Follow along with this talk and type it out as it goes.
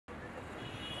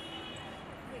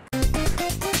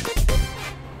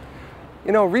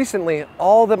You know, recently,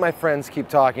 all that my friends keep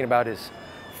talking about is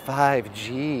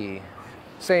 5G,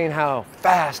 saying how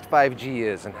fast 5G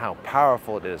is and how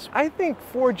powerful it is. I think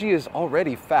 4G is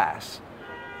already fast.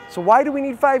 So why do we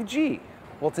need 5G?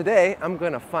 Well, today, I'm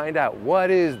gonna find out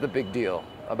what is the big deal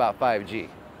about 5G.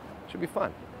 Should be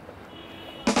fun.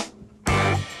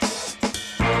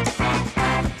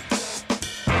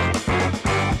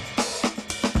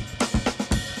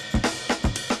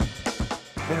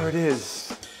 There it is.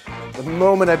 The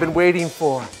moment I've been waiting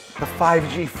for, the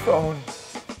 5G phone.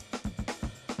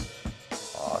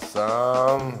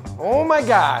 Awesome. Oh my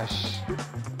gosh.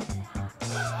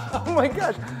 Oh my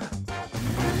gosh.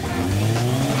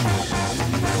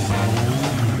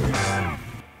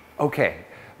 Okay,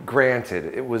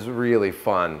 granted, it was really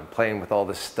fun playing with all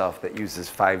this stuff that uses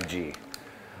 5G.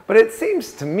 But it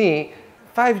seems to me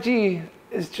 5G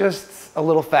is just a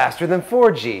little faster than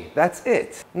 4G. That's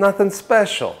it. Nothing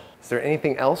special. Is there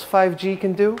anything else 5G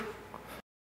can do?